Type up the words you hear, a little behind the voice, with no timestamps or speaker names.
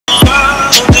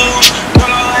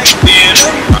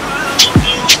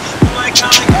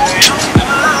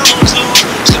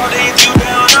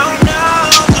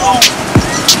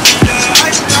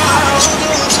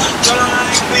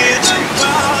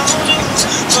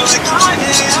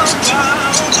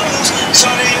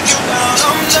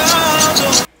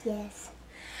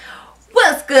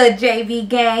good, JB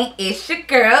Gang? It's your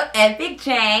girl, Epic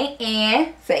Jane,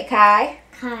 and say Kai.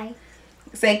 Kai.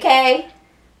 Say K.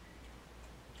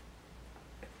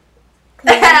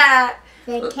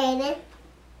 Say Kaden.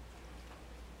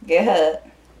 Get her.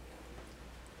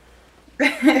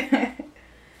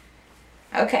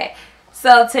 Okay.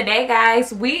 So today,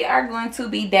 guys, we are going to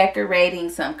be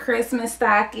decorating some Christmas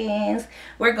stockings.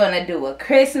 We're going to do a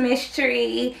Christmas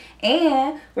tree.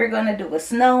 And we're going to do a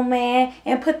snowman.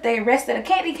 And put the rest of the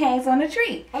candy canes on the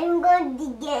tree. I'm going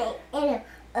to get in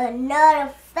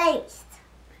another face.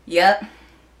 Yep.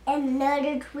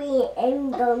 Another tree.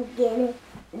 I'm going to get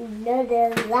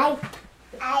another light.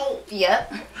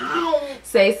 Yep.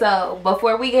 Say so.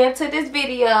 Before we get into this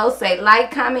video, say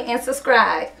like, comment, and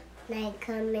subscribe. Like,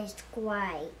 comment,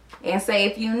 subscribe. And say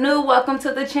if you new, welcome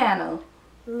to the channel.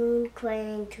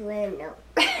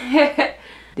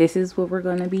 This is what we're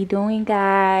going to be doing,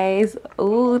 guys.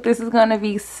 Ooh, this is going to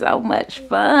be so much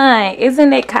fun.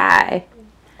 Isn't it, Kai?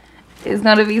 It's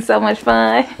going to be so much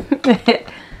fun.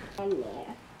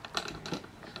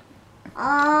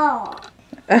 Oh.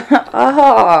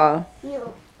 Oh.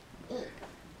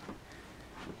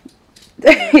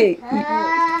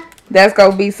 That's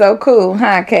going to be so cool,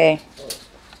 huh, Kay?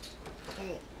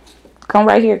 Come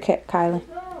right here, Kylie.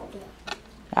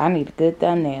 I need a good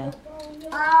thumbnail.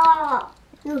 Oh,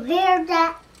 you hear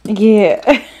that?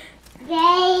 Yeah.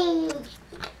 Yay.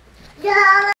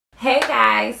 Hey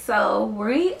guys, so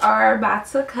we are about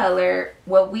to color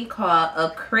what we call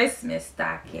a Christmas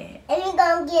stocking. And we're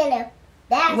going to get a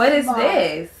basketball. What is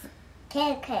this?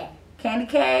 Candy. Candy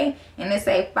cane, and it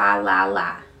say fa la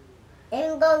la.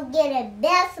 And we're going to get a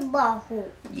basketball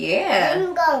hoop. Yeah. And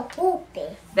we're going to hoop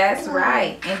it. That's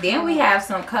right. And then we have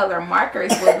some color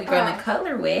markers what we're going to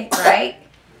color with, right?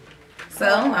 So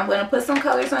I'm going to put some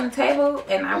colors on the table,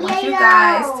 and I want you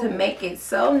guys to make it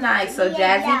so nice so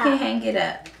Jazzy can hang it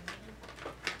up.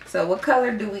 So what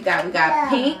color do we got? We got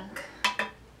pink.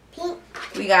 Pink.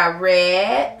 We got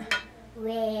red.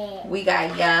 Red. We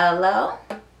got yellow.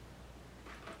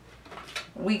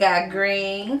 We got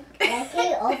green.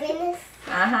 Okay, open this.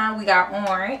 We got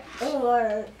orange.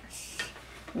 Orange.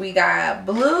 We got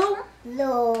blue.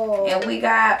 Blue. And we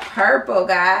got purple,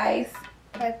 guys.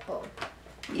 Purple.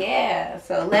 Yeah,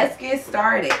 so let's get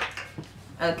started.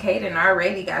 Oh, Kaden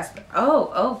already got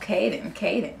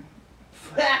Kaden.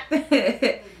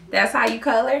 That's how you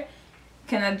color?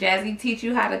 Can Jazzy teach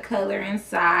you how to color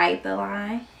inside the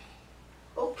line?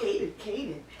 Oh,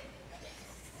 Kaden.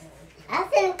 I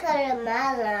can color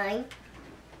my line.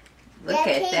 Look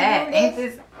at that.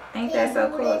 Ain't that so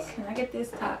cool? Can I get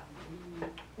this top?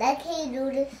 That can you do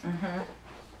this?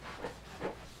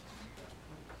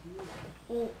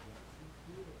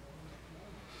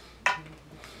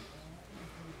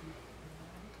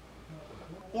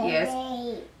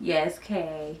 Yes,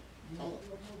 Kay.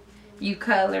 You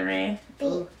coloring?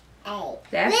 That's...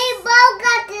 We both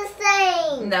got the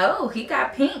same. No, he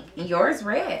got pink and yours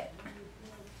red.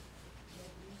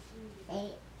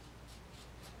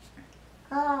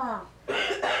 Oh.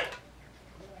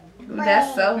 Ooh,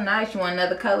 that's so nice. You want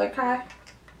another color, Kai?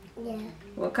 Yeah.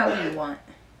 What color you want?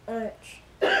 Orange.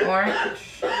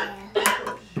 Orange? Yeah.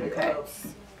 Okay.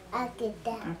 I'll get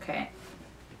that. Okay.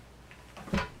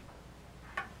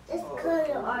 This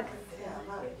color art.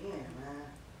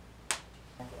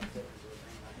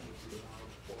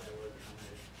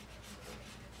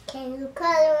 Can you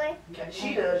color it?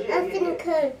 She does, yeah. I'm gonna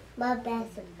color my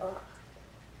basketball.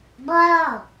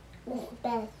 Ball. This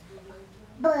basketball.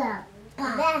 Ball.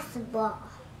 Basketball.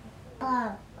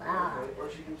 Ball.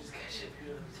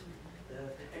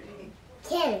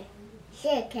 Can.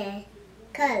 Sure can.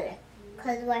 Color.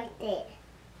 Cause right there.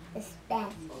 It's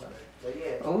basketball.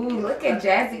 Ooh, look at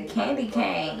Jazzy candy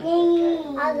cane.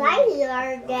 I like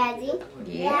your daddy.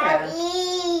 Yeah.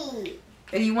 Daddy.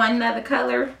 Do you want another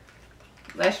color?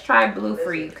 Let's try blue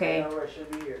for you, okay?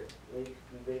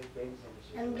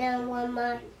 I'm done with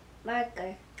my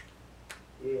marker.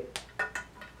 Yeah.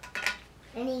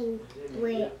 I need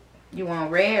red. You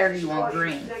want red or you want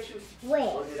green?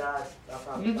 Red.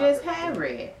 You just had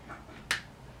red.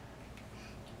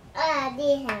 I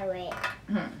did have red.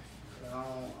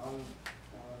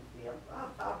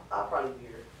 I'll probably be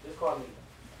here. Just call me.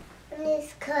 And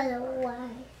this color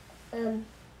white.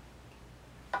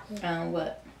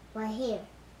 What? Right here.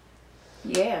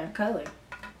 Yeah, color.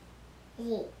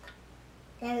 Yeah.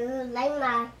 That look like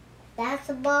my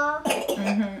basketball.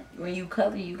 When you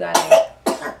color, you gotta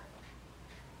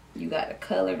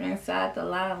color inside the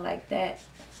line like that.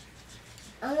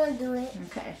 I'm gonna do it.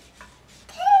 Okay.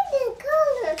 Candy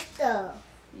color stuff.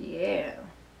 Yeah.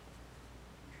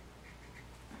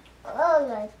 Oh,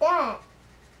 like that.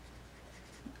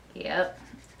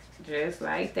 Just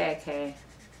like that, Kay.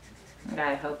 I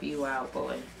gotta help you out,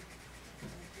 boy.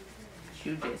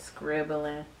 You just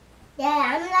scribbling.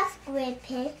 Yeah, I'm not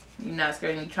scribbling. You not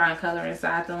scribbling? You trying to color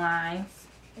inside the lines?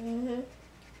 Mm-hmm.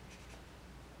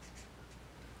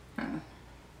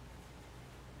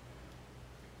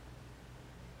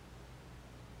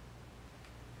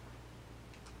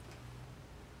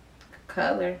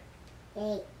 Color.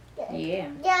 Hey. Yeah.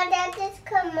 Yeah, that just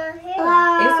come on here.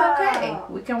 It's okay.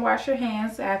 We can wash your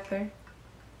hands after.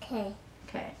 Okay.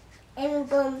 Okay. And we're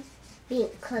going to be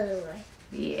coloring.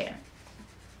 Yeah.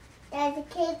 Daddy,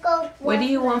 can you go? What do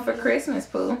you want for Christmas,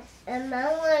 Pooh? I want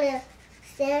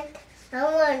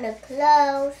the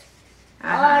clothes.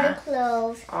 All the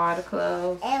clothes. All the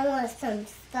clothes. And want some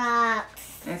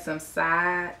socks. And some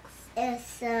socks. And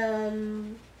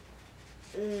some...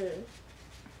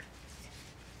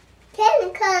 Can you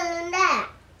color that?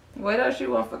 What else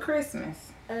you want for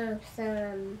Christmas?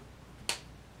 Some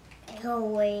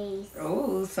toys.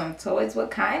 Ooh, some toys.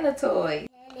 What kind of toys?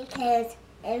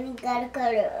 And we gotta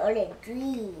color on the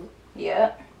tree.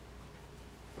 Yep.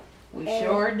 We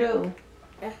sure do.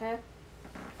 Uh-huh.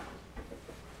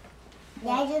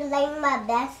 Dad, you like my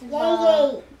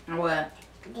basketball? What?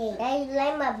 Dad, you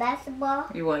like my basketball?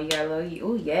 You got a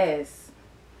little... Ooh, yes.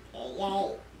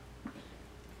 Yay.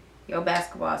 Your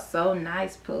basketball's so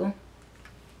nice, Pooh.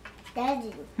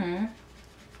 Daddy. You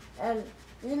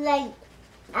like...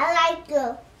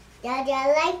 Daddy,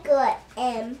 I like your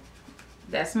M.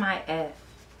 That's my F.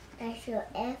 That's your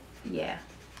F? Yeah.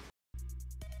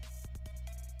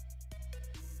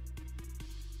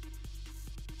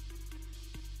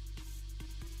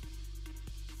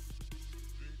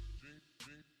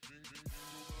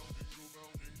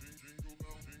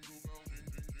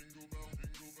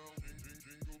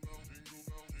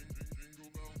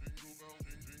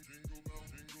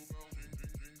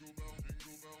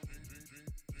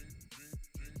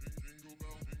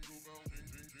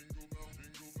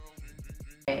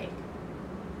 A.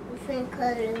 We finna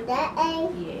color that A?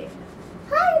 Yeah.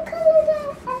 How you color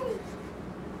that A?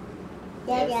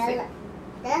 Daddy,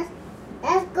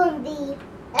 that's gonna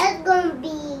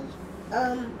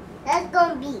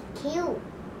be cute.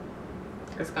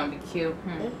 It's gonna be cute.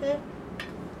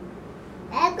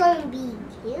 That's gonna be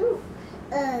cute.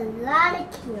 A lot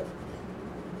of cute.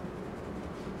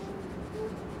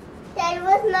 That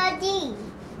was my D.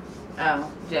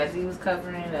 Oh, Jazzy was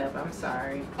covering it up. I'm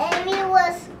sorry. And it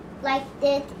was like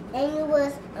this, and it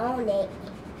was on it.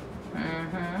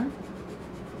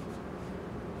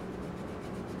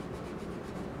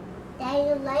 Dad,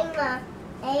 you like my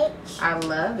H? I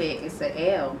love it. It's an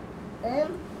L.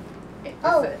 M? It's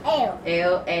Oh, a L.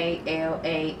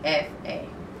 L-A-L-A-F-A.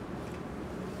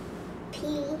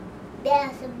 P,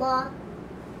 basketball,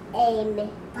 A,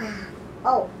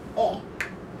 O, A,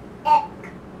 X,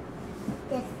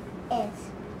 this S.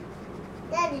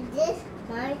 That is this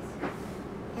mine.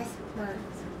 That's mine.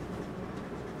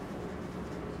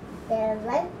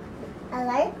 I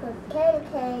like her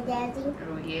candy, Daddy.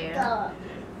 Oh, yeah.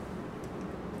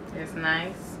 It's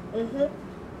nice.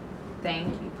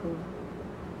 Thank you, Pooh.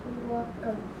 You're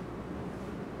welcome.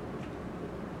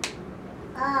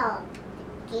 Oh,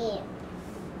 yeah.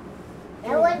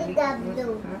 Now what did that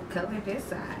do? Color this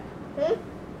side. This?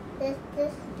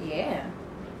 Yeah.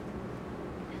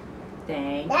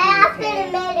 Thank you. I'm Kay.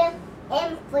 gonna make an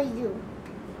M for you.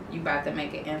 You about to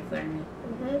make an M for me?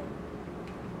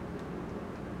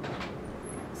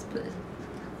 Let's put it.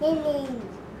 Nene.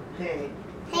 Hey.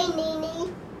 Hey,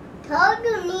 Nene. Told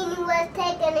you Nene was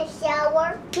taking a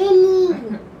shower.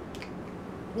 Nene.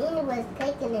 Nene was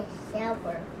taking a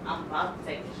shower. I'm about to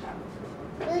take a shower.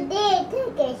 You did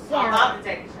take a I'm shower. about to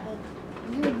take a shower.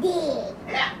 You did.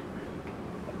 Yeah.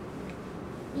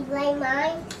 You like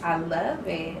mine? I love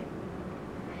it.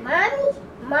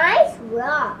 Mine's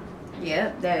raw.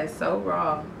 Yep, that is so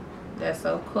raw. That's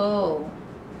so cool.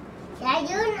 Yeah,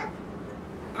 you know.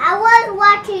 I was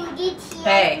watching GTA.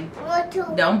 Hey,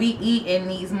 don't be eating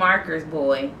these markers,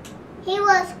 boy. He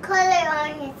was coloring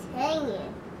on his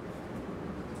hand.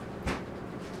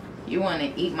 You want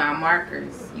to eat my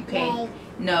markers. You can't. Yay.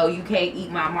 No, you can't eat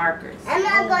my markers. I'm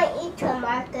not going to eat your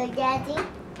marker, Daddy.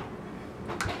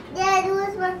 Daddy,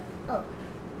 what's my... Oh.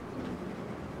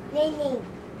 Nene.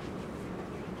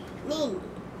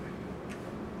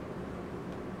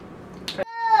 Look.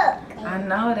 I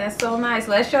know, that's so nice.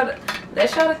 Let's show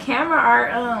the camera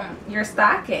our your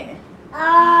stocking.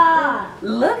 Ah.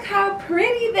 Look how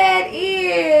pretty that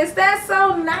is. That's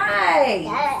so nice. Daddy,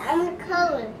 I'm going to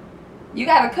color. You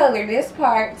gotta color this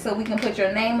part so we can put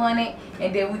your name on it,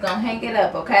 and then we're gonna hang it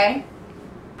up, okay?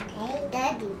 Okay,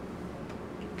 Daddy.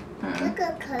 Look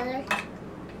at color.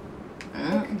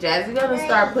 Jazzy gonna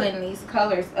start putting these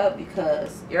colors up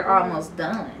because you're almost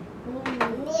done.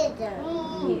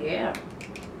 Yeah.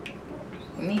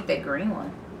 You need that green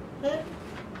one.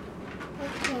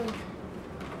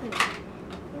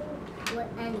 What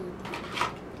I need.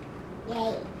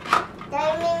 Yay.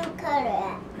 Diamond color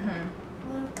at.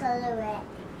 Color at.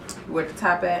 Where the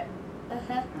top at?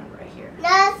 Uh-huh. Right here.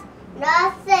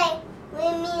 Not say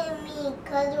where me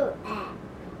color at.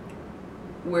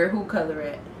 Where who color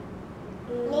at?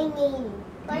 Nini.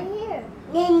 Right here.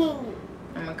 Nini.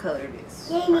 I'm gonna color this.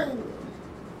 Nini.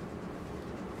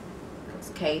 Because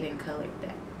Kaden colored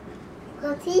that.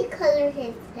 Because he colored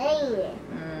his hand.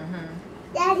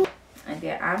 Daddy. And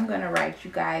then I'm gonna write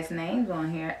you guys' names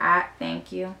on here. I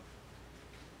thank you.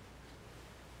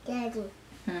 Daddy.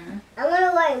 I want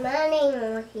to write my name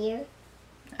on here.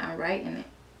 I'm writing it.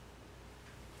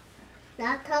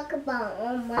 Now talk about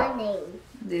on my name.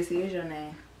 This is your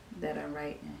name that I'm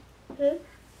writing.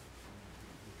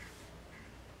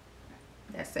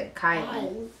 That said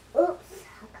Kylie. Oops,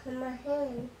 I cut my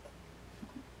hand.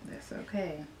 That's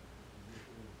okay.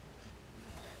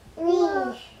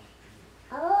 Oh.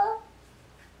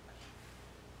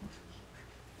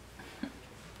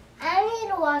 I need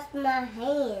to wash my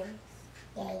hands.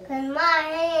 Because my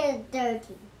hand's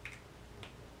dirty.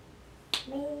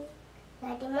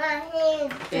 Like my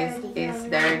hand's dirty. It's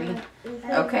dirty.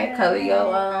 Okay, color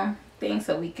your thing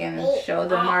so we can show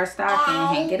them our stocking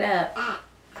and hang it up.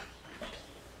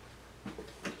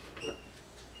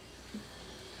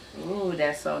 Ooh,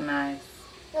 that's so nice.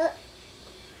 What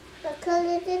color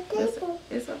is the paper?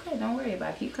 It's okay. Don't worry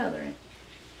about it. Keep coloring.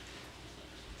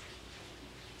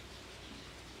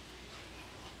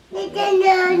 Let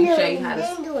me show you how to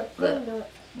look.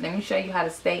 Let me show you how to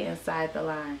stay inside the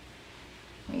line.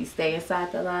 When you stay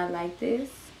inside the line like this,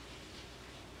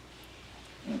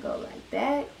 and go like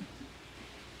that.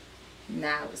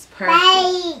 Now it's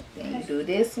perfect. Then you do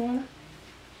this one.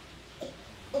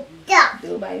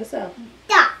 Do it by yourself.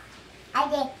 I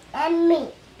did, and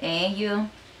me. And you.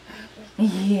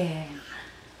 Yeah.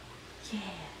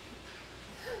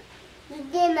 You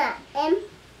did my M.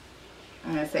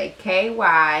 I'm going to say KY-LAND.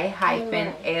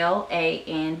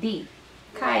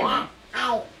 Kylie.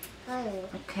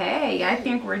 Okay, I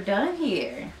think we're done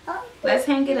here. Let's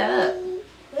hang it up.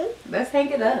 Let's hang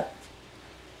it up.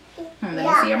 Let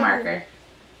me see your marker.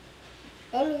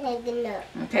 Let me hang it up.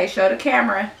 Okay, show the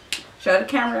camera. Show the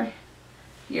camera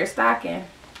your stocking.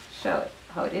 Show it.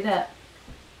 Hold it up.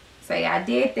 Say, I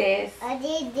did this. I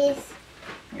did this.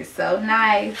 It's so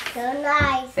nice. So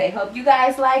nice. Say, hope you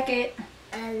guys like it.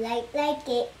 I like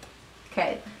it.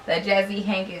 Okay, let Jazzy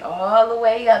hang it all the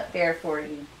way up there for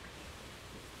you.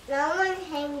 Now I want to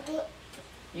hang it.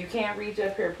 You can't reach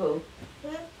up here, Pooh.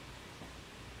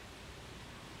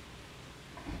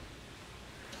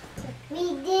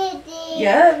 We did it.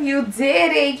 Yep, you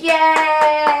did it.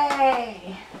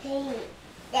 Yay!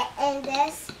 And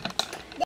this.